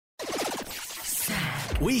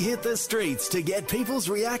We hit the streets to get people's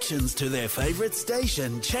reactions to their favourite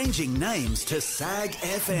station changing names to SAG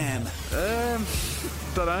FM.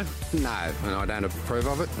 Don't know. No, and I don't approve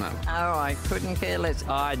of it, no. Oh, I couldn't care less.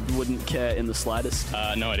 I wouldn't care in the slightest.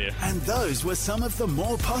 No idea. And those were some of the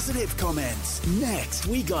more positive comments. Next,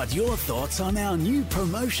 we got your thoughts on our new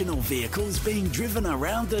promotional vehicles being driven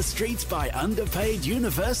around the streets by underpaid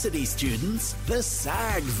university students, the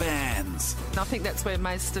SAG vans. I think that's where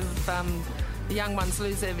most of the young ones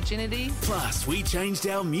lose their virginity. Plus, we changed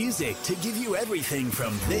our music to give you everything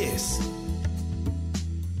from this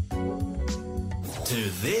to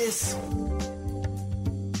this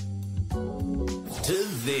to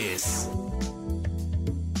this.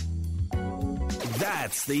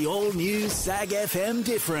 That's the all-new SAG FM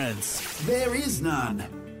difference. There is none.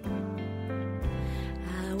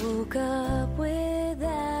 I woke up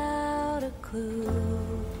without a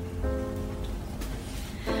clue,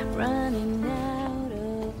 running out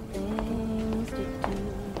of things to do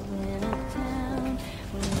in a town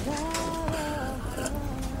without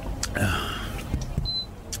a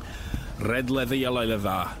Red leather, yellow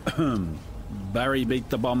leather. Barry beat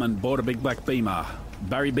the bomb and bought a big black beamer.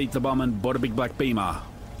 Barry beat the bomb and bought a big black beamer.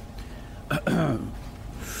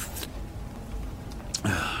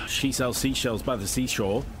 She sells seashells by the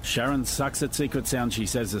seashore. Sharon sucks at secret sound. She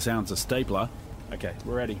says the sound's a stapler. Okay,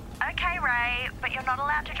 we're ready. Okay, Ray, but you're not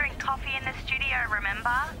allowed to drink coffee in the studio,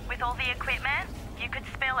 remember? With all the equipment, you could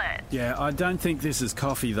spill it. Yeah, I don't think this is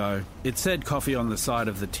coffee, though. It said coffee on the side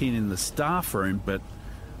of the tin in the staff room, but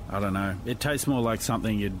I don't know. It tastes more like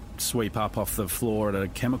something you'd sweep up off the floor at a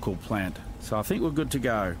chemical plant. So I think we're good to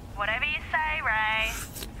go. Whatever you say, Ray.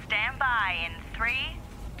 Stand by in 3,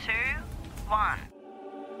 2, 1.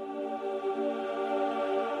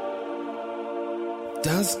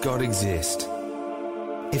 Does God exist?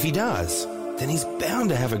 If he does, then he's bound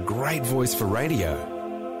to have a great voice for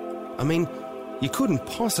radio. I mean, you couldn't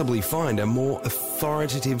possibly find a more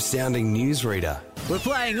authoritative sounding newsreader. We're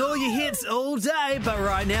playing all your hits all day, but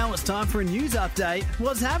right now it's time for a news update.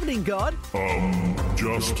 What's happening, God?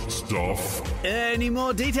 Just stuff. Any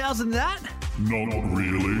more details than that? Not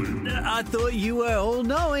really. I thought you were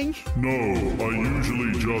all-knowing. No, I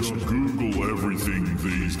usually just Google everything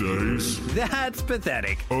these days. That's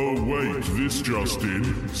pathetic. Oh wait, this just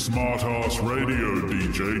in. Smart-ass radio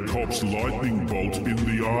DJ cops lightning bolt in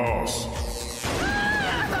the arse.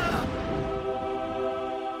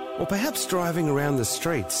 Or perhaps driving around the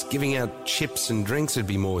streets, giving out chips and drinks would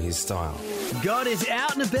be more his style. God is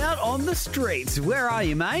out and about on the streets. Where are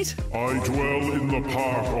you, mate? I dwell in the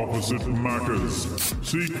park opposite Macca's.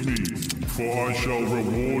 Seek me, for I shall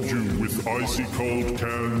reward you with icy cold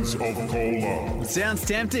cans of cola. Sounds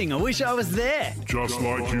tempting. I wish I was there. Just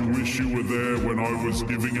like you wish you were there when I was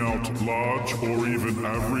giving out large or even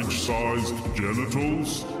average-sized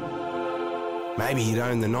genitals. Maybe he'd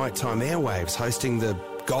own the nighttime airwaves hosting the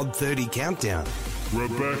God 30 countdown.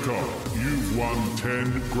 Rebecca, you've won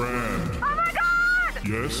 10 grand. Oh my God!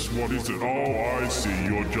 Yes, what is it? Oh, I see.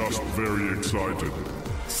 You're just very excited.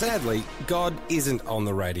 Sadly, God isn't on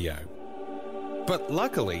the radio. But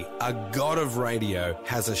luckily, a God of radio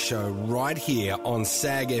has a show right here on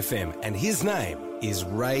SAG FM, and his name is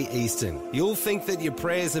Ray Easton. You'll think that your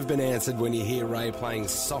prayers have been answered when you hear Ray playing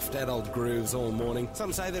soft adult grooves all morning.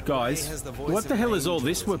 Some say that Guys, Ray has the voice what the of hell an is all angel.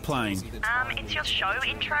 this we're playing? It's your show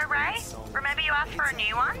intro, Ray. Remember you asked for a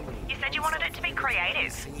new one? You said you wanted it to be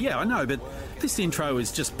creative. Yeah, I know, but this intro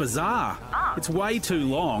is just bizarre. Oh. It's way too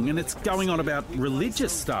long, and it's going on about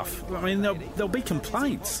religious stuff. I mean, there'll be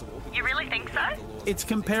complaints. You really think so? It's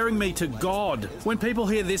comparing me to God. When people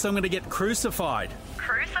hear this, I'm going to get crucified.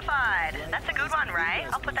 Crucified. That's a good one, Ray.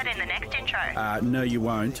 I'll put that in the next intro. No, you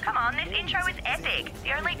won't. Come on, this intro is epic.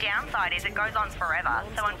 The only downside is it goes on forever.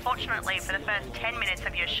 So unfortunately, for the first 10 minutes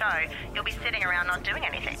of your show, you'll be sitting around not doing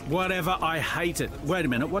anything. Whatever, I hate it. Wait a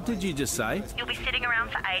minute, what did you just say? You'll be sitting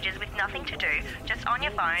around for ages with nothing to do, just on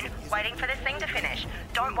your phone, waiting for this thing to finish.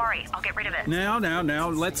 Don't worry, I'll get rid of it. Now,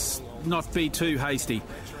 let's not be too hasty.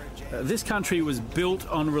 This country was built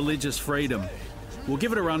on religious freedom. We'll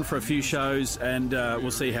give it a run for a few shows and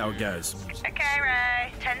we'll see how it goes. Okay,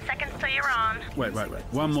 Ray. 10 seconds till you're on. Wait.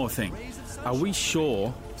 One more thing. Are we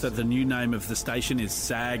sure that the new name of the station is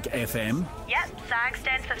SAG FM? Yep, SAG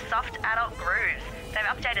stands for Soft Adult Grooves. They've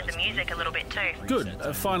updated the music a little bit too.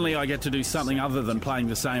 Good. Finally, I get to do something other than playing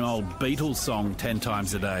the same old Beatles song 10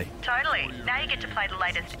 times a day. Totally. Now you get to play the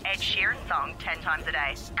latest Ed Sheeran song 10 times a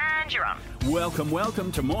day. And you're on.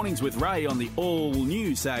 Welcome to Mornings with Ray on the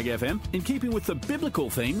all-new SAG FM. In keeping with the biblical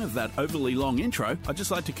theme of that overly long intro, I'd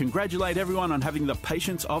just like to congratulate everyone on having the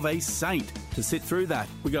patience of a saint to sit through that.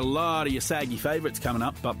 We've got a lot of your saggy favourites coming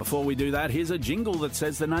up, but before we do that, here's a jingle that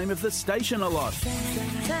says the name of the station a lot.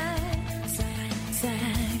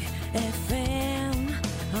 SAG FM.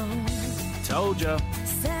 Oh. Told ya.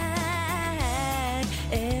 SAG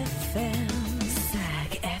FM.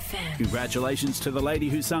 SAG FM. Congratulations to the lady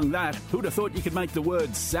who sung that. Who'd have thought you could make the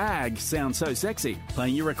word SAG sound so sexy?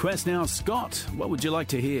 Playing your request now, Scott. What would you like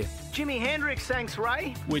to hear? Jimi Hendrix, thanks,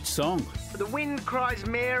 Ray. Which song? The Wind Cries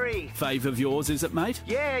Mary. Fave of yours, is it, mate?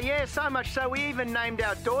 Yeah, so much so we even named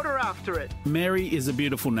our daughter after it. Mary is a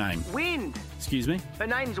beautiful name. Wind. Excuse me? Her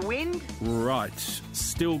name's Wind. Right.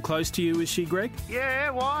 Still close to you, is she, Greg?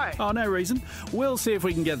 Yeah, why? Oh, no reason. We'll see if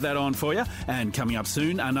we can get that on for you. And coming up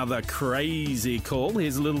soon, another crazy call.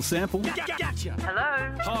 Here's a little sample. Gotcha.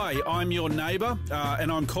 Hello? Hi, I'm your neighbour, and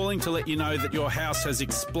I'm calling to let you know that your house has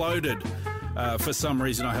exploded. For some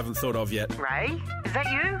reason I haven't thought of yet. Ray? Is that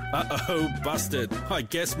you? Uh-oh, busted. I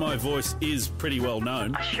guess my voice is pretty well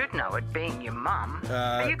known. I should know it, being your mum.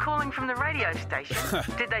 Are you calling from the radio station?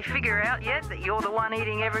 Did they figure out yet that you're the one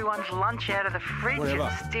eating everyone's lunch out of the fridge Whatever.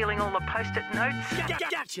 and stealing all the Post-it notes?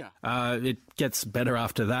 Gotcha. It gets better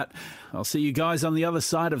after that. I'll see you guys on the other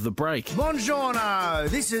side of the break. Buongiorno,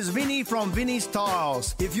 this is Vinny from Vinny's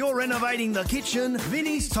Tiles. If you're renovating the kitchen,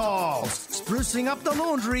 Vinny's Tiles. Sprucing up the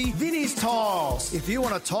laundry, Vinny's Tiles. If you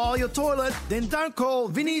want to tile your toilet, then don't call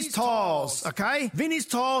Vinny's Tiles, okay? Vinny's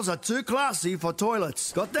Tiles are too classy for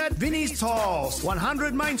toilets. Got that? Vinny's Tiles,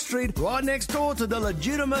 100 Main Street, right next door to the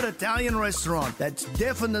legitimate Italian restaurant. That's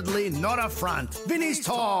definitely not a front. Vinny's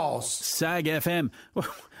Tiles. SAG FM.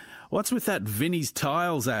 What's with that Vinny's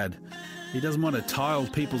Tiles ad? He doesn't want to tile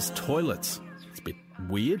people's toilets. It's a bit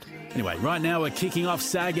weird. Anyway, right now we're kicking off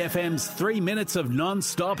SAG FM's 3 minutes of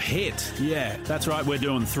non-stop hit. Yeah, that's right, we're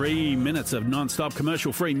doing 3 minutes of non-stop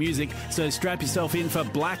commercial-free music, so strap yourself in for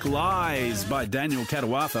Black Lies by Daniel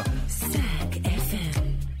Katawafa. SAG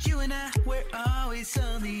FM. You and I, we're always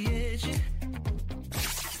on the edge.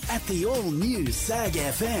 At the all-new SAG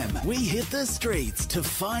FM, we hit the streets to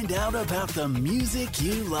find out about the music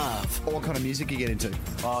you love. What kind of music you get into?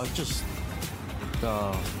 Just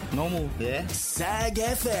normal. Yeah. SAG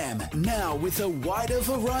FM, now with a wider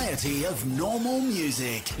variety of normal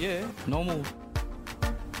music. Yeah, normal.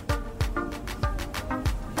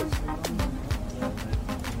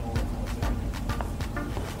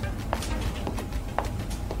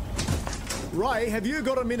 Ray, have you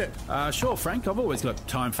got a minute? Sure, Frank. I've always got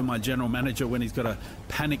time for my general manager when he's got a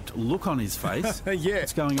panicked look on his face. Yeah.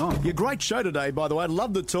 What's going on? Yeah, great show today, by the way. I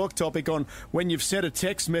love the talk topic on when you've sent a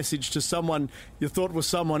text message to someone you thought was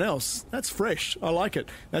someone else. That's fresh. I like it.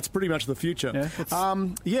 That's pretty much the future.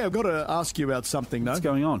 Yeah, I've got to ask you about something, though. What's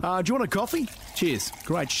going on? Do you want a coffee? Cheers.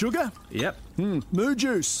 Great. Sugar? Yep. Moo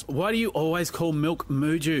Juice. Why do you always call milk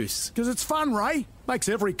Moo Juice? Because it's fun, Ray. Makes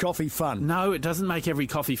every coffee fun. No, it doesn't make every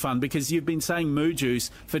coffee fun because you've been saying Moo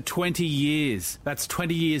Juice for 20 years. That's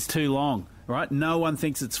 20 years too long, right? No one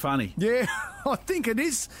thinks it's funny. Yeah, I think it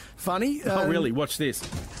is funny. Oh, really? Watch this.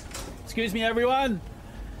 Excuse me, everyone.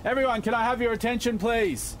 Everyone, can I have your attention,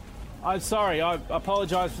 please? I'm sorry. I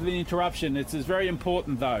apologise for the interruption. It's very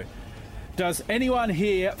important, though. Does anyone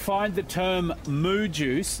here find the term Moo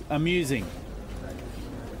Juice amusing?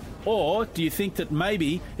 Or do you think that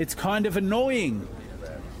maybe it's kind of annoying?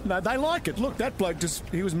 No, they like it. Look, that bloke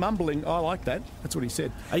he was mumbling, I like that. That's what he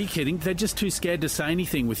said. Are you kidding? They're just too scared to say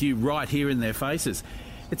anything with you right here in their faces.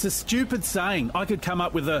 It's a stupid saying. I could come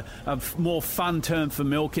up with a more fun term for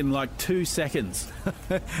milk in like 2 seconds.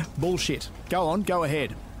 Bullshit. Go on, go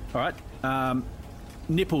ahead. All right.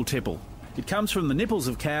 Nipple tipple. It comes from the nipples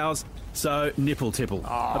of cows, so nipple tipple.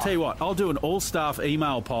 I'll tell you what, I'll do an all-staff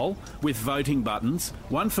email poll with voting buttons,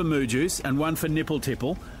 one for Moo Juice and one for nipple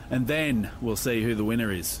tipple, and then we'll see who the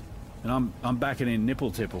winner is. And I'm backing in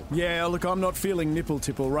nipple tipple. Yeah, look, I'm not feeling nipple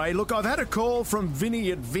tipple, Ray. Look, I've had a call from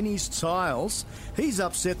Vinny at Vinny's Tiles. He's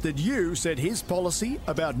upset that you said his policy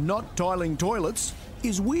about not tiling toilets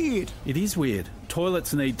is weird. It is weird.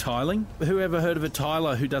 Toilets need tiling. Who ever heard of a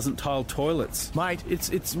tiler who doesn't tile toilets? Mate.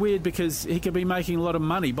 It's weird because he could be making a lot of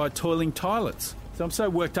money by toiling toilets. So I'm so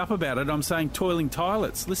worked up about it, I'm saying toiling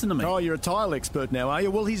toilets. Listen to me. Oh, you're a tile expert now, are you?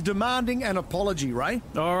 Well, he's demanding an apology, Ray.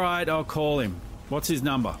 All right, I'll call him. What's his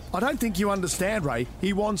number? I don't think you understand, Ray.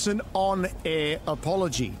 He wants an on-air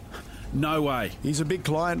apology. No way. He's a big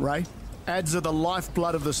client, Ray. Ads are the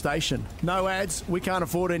lifeblood of the station. No ads, we can't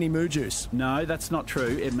afford any Moo Juice. No, that's not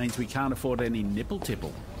true. It means we can't afford any nipple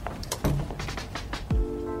tipple.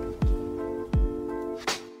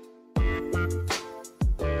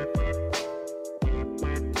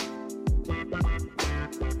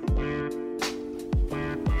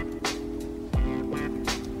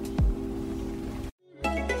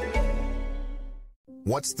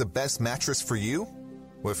 What's the best mattress for you?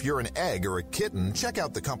 Well, if you're an egg or a kitten, check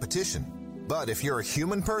out the competition. But if you're a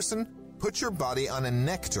human person, put your body on a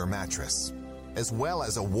Nectar mattress. As well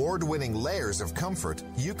as award-winning layers of comfort,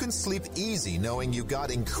 you can sleep easy knowing you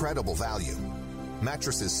got incredible value.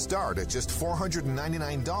 Mattresses start at just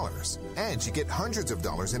 $499, and you get hundreds of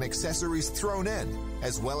dollars in accessories thrown in,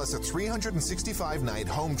 as well as a 365-night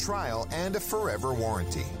home trial and a forever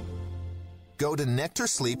warranty. Go to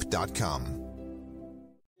nectarsleep.com.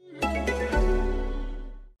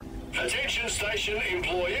 Attention station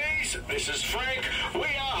employees, this is Frank. We are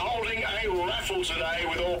holding a raffle today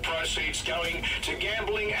with all proceeds going to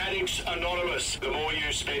Gambling Addicts Anonymous. The more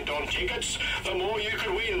you spend on tickets, the more you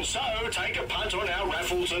could win. So take a punt on our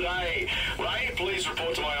raffle today. Ray, please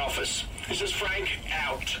report to my office. This is Frank,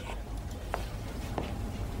 out.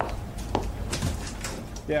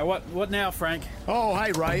 Yeah, what now, Frank? Oh,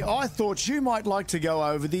 hey, Ray, I thought you might like to go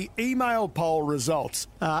over the email poll results.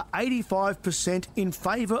 85% in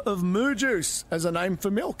favour of Moo Juice as a name for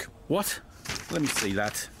milk. What? Let me see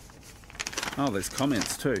that. Oh, there's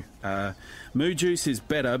comments too. Moo Juice is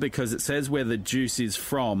better because it says where the juice is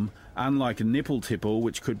from, unlike nipple tipple,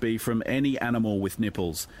 which could be from any animal with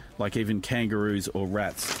nipples, like even kangaroos or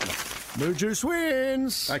rats. Moo Juice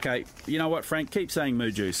wins! Okay, you know what, Frank? Keep saying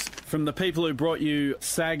Moo Juice. From the people who brought you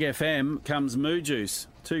SAG FM comes Moo Juice.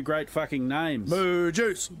 Two great fucking names. Moo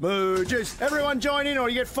Juice, Moo Juice. Everyone join in or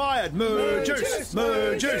you get fired. Moo Juice,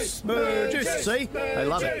 Moo Juice, Moo Juice. See? They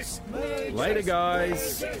love it. Later,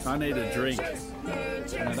 guys. I need a drink.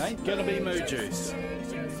 And it ain't gonna be Moo Juice.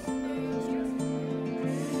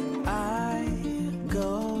 I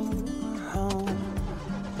go home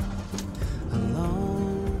alone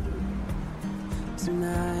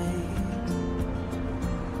tonight.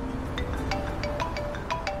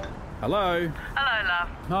 Hello. Hello, love.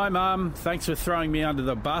 Hi, Mum. Thanks for throwing me under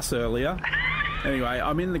the bus earlier. Anyway,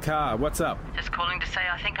 I'm in the car. What's up? Just calling to say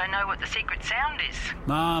I think I know what the secret sound is.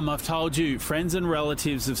 Mum, I've told you, friends and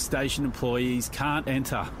relatives of station employees can't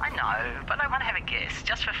enter. I know, but I want to have a guess,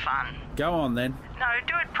 just for fun. Go on, then. No,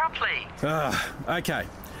 do it properly. Okay.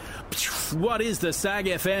 What is the SAG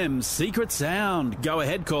FM secret sound? Go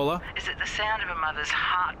ahead, caller. Is it the sound of a mother's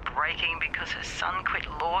heart breaking because her son quit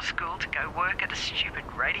law school to go work at a stupid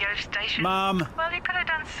radio station? Mum. Well, he could have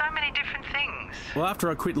done so many different things. Well, after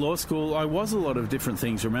I quit law school, I was a lot of different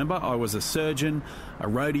things, remember? I was a surgeon, a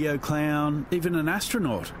rodeo clown, even an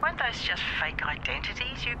astronaut. Weren't those just fake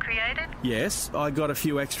identities you created? Yes, I got a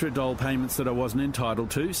few extra doll payments that I wasn't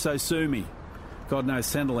entitled to, so sue me. God knows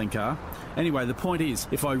Centrelink are. Anyway, the point is,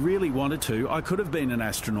 if I really wanted to, I could have been an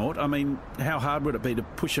astronaut. I mean, how hard would it be to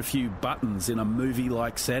push a few buttons in a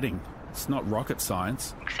movie-like setting? It's not rocket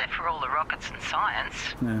science. Except for all the rockets and science.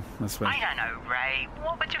 Yeah, that's right. I don't know, Ray.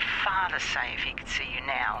 What would your father say if he could see you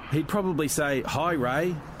now? He'd probably say, "Hi,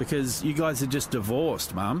 Ray," because you guys are just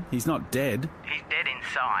divorced, Mum. He's not dead. He's dead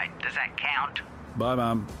inside. Does that count? Bye,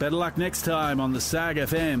 Mum. Better luck next time on the SAG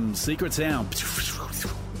FM Secret Sound.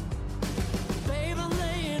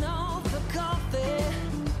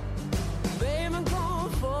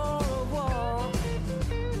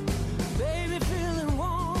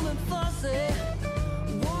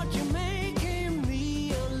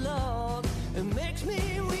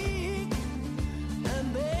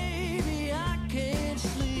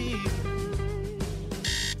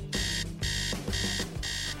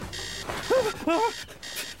 What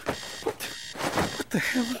the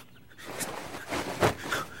hell?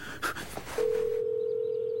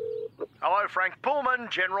 Hello, Frank Pullman,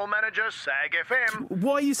 General Manager, SAG FM.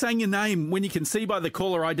 Why are you saying your name when you can see by the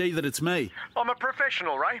caller ID that it's me? I'm a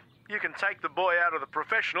professional, Ray. You can take the boy out of the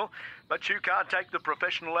professional, but you can't take the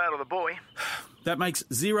professional out of the boy. That makes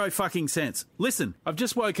zero fucking sense. Listen, I've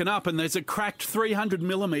just woken up and there's a cracked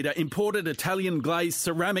 300mm imported Italian glazed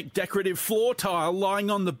ceramic decorative floor tile lying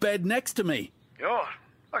on the bed next to me. God,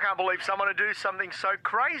 I can't believe someone would do something so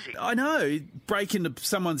crazy. I know. Break into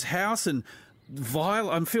someone's house and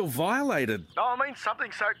I feel violated. No, I mean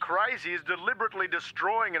something so crazy as deliberately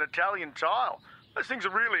destroying an Italian tile. Those things are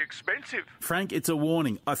really expensive. Frank, it's a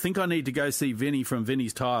warning. I think I need to go see Vinny from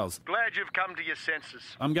Vinny's Tiles. Glad you've come to your senses.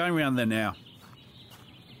 I'm going round there now.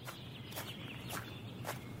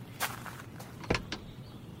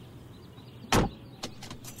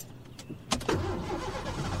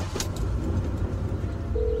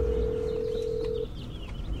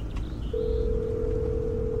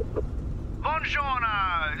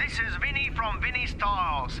 Vinny's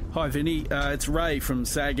Tiles. Hi, Vinny. It's Ray from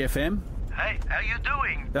SAG FM. Hey, how you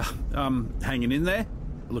doing? Hanging in there?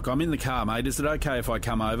 Look, I'm in the car, mate. Is it okay if I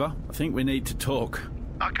come over? I think we need to talk.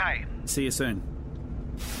 Okay. See you soon.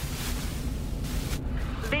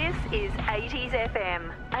 This is 80s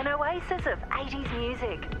FM, an oasis of 80s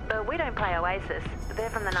music. But we don't play Oasis, they're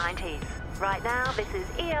from the 90s. Right now, this is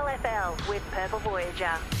ELFL with Purple Voyager.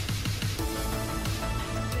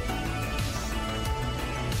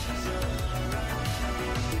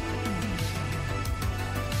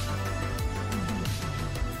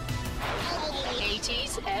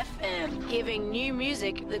 FM, giving new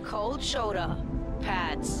music the cold shoulder.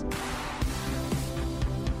 Pads.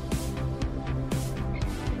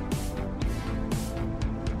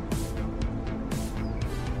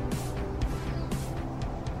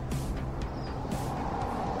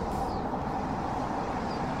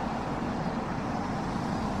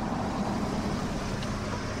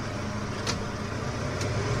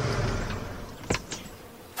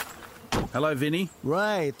 Hello, Vinny.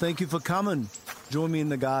 Ray, thank you for coming. Join me in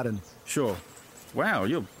the garden. Sure. Wow,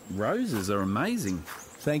 your roses are amazing.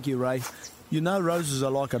 Thank you, Ray. You know roses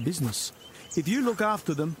are like a business. If you look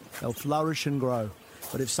after them, they'll flourish and grow.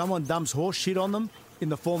 But if someone dumps horse shit on them, in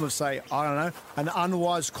the form of, say, I don't know, an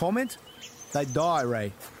unwise comment, they die,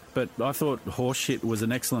 Ray. But I thought horse shit was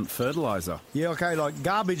an excellent fertiliser. Yeah, okay, like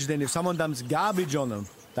garbage then. If someone dumps garbage on them,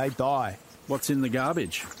 they die. What's in the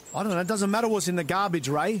garbage? I don't know. It doesn't matter what's in the garbage,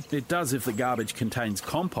 Ray. It does if the garbage contains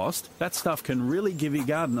compost. That stuff can really give your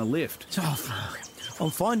garden a lift. Oh, fuck. I'm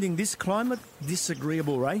finding this climate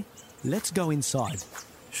disagreeable, Ray. Let's go inside.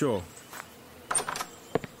 Sure.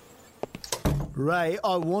 Ray,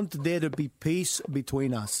 I want there to be peace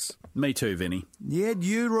between us. Me too, Vinny. Yet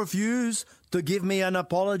you refuse to give me an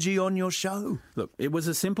apology on your show. Look, it was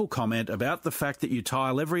a simple comment about the fact that you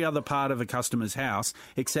tile every other part of a customer's house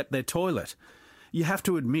except their toilet. You have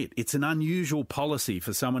to admit, it's an unusual policy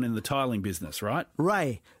for someone in the tiling business, right?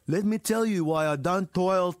 Ray, let me tell you why I don't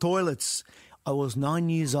tile toilets. I was 9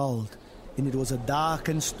 years old, and it was a dark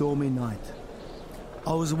and stormy night.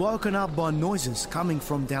 I was woken up by noises coming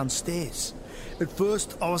from downstairs. At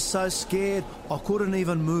first, I was so scared I couldn't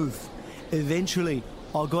even move. Eventually,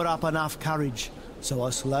 I got up enough courage, so I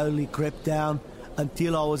slowly crept down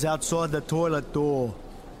until I was outside the toilet door.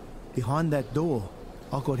 Behind that door,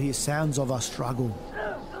 I could hear sounds of a struggle.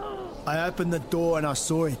 I opened the door and I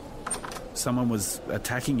saw it. Someone was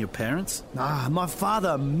attacking your parents? Nah, my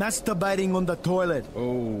father masturbating on the toilet.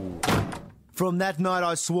 Oh. From that night,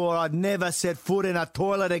 I swore I'd never set foot in a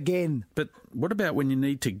toilet again. But what about when you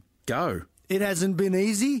need to go? It hasn't been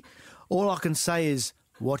easy. All I can say is,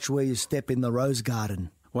 watch where you step in the rose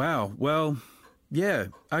garden. Wow, well, yeah.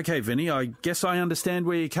 Okay, Vinny, I guess I understand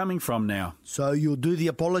where you're coming from now. So you'll do the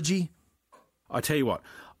apology? I tell you what,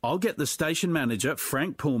 I'll get the station manager,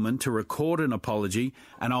 Frank Pullman, to record an apology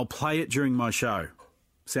and I'll play it during my show.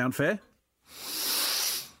 Sound fair?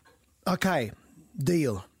 Okay,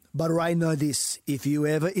 deal. But Ray, know this. If you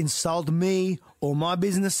ever insult me or my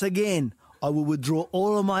business again, I will withdraw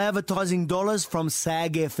all of my advertising dollars from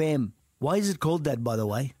SAG FM. Why is it called that, by the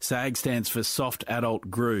way? SAG stands for Soft Adult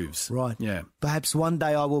Grooves. Right. Yeah. Perhaps one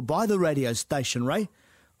day I will buy the radio station, Ray.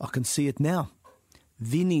 I can see it now.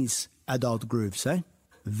 Vinny's Adult Grooves, eh?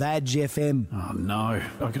 Vag FM. Oh, no.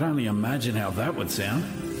 I could only imagine how that would sound.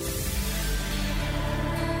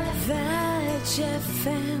 Vag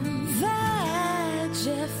FM, Vag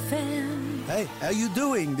FM. Hey, how you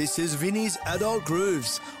doing? This is Vinny's Adult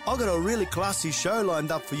Grooves. I got a really classy show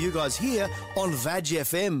lined up for you guys here on Vag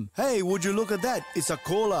FM. Hey, would you look at that? It's a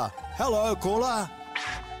caller. Hello, caller.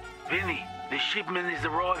 Psst, Vinny, the shipment is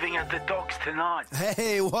arriving at the docks tonight.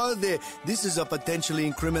 Hey, whoa there. This is a potentially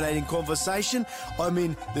incriminating conversation. I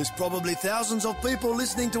mean, there's probably thousands of people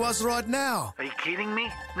listening to us right now. Are you kidding me?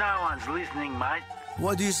 No one's listening, mate.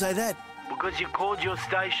 Why do you say that? Because you called your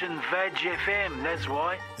station Vag FM, that's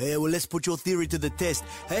why. Yeah, well, let's put your theory to the test.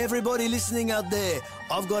 Hey, everybody listening out there,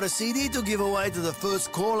 I've got a CD to give away to the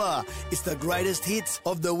first caller. It's the greatest hits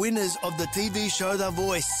of the winners of the TV show The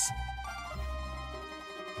Voice.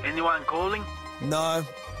 Anyone calling? No,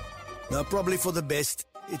 probably for the best.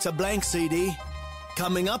 It's a blank CD.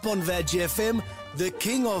 Coming up on Vag FM, the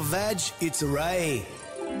king of Vag, it's Ray.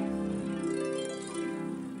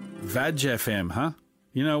 Vag FM, huh?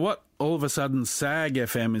 You know what? All of a sudden, SAG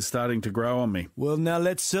FM is starting to grow on me. Well, now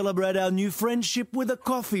let's celebrate our new friendship with a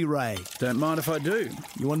coffee, Ray. Don't mind if I do.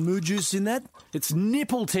 You want Moo Juice in that? It's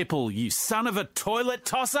nipple tipple, you son of a toilet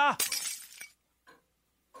tosser!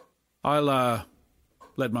 I'll,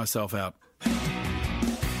 let myself out.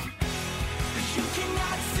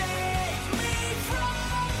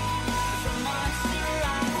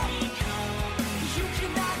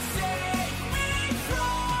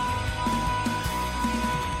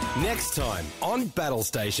 Next time on Battle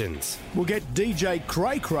Stations. We'll get DJ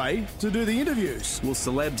Cray Cray to do the interviews. Will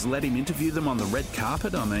celebs let him interview them on the red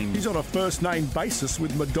carpet? I mean... He's on a first-name basis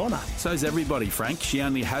with Madonna. So's everybody, Frank. She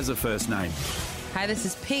only has a first name. Hi, this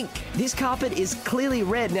is Pink. This carpet is clearly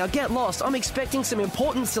red. Now get lost. I'm expecting some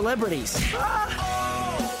important celebrities.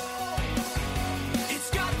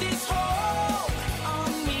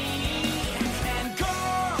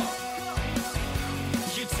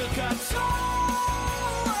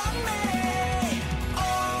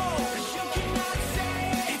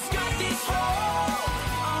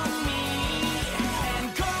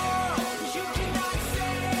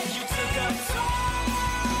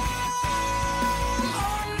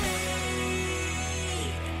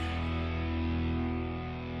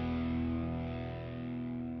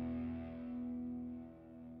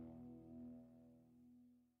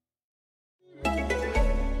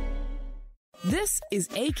 This is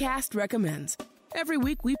Acast Recommends. Every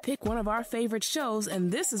week we pick one of our favorite shows,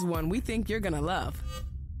 and this is one we think you're gonna love.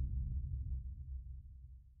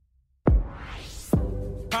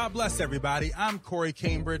 God bless everybody. I'm Corey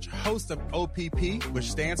Cambridge, host of OPP, which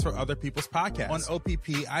stands for Other People's Podcasts. On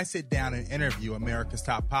OPP, I sit down and interview America's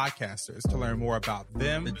top podcasters to learn more about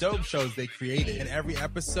them, the dope shows they created. In every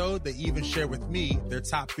episode, they even share with me their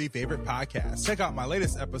top 3 favorite podcasts. Check out my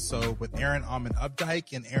latest episode with Aaron Alman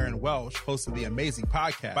Updike and Aaron Welsh, host of the Amazing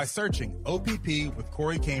Podcast, by searching OPP with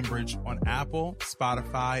Corey Cambridge on Apple,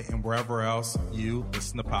 Spotify, and wherever else you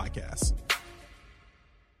listen to podcasts.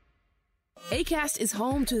 Acast is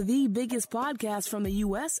home to the biggest podcasts from the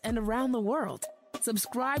U.S. and around the world.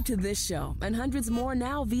 Subscribe to this show and hundreds more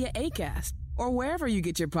now via Acast or wherever you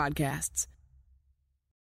get your podcasts.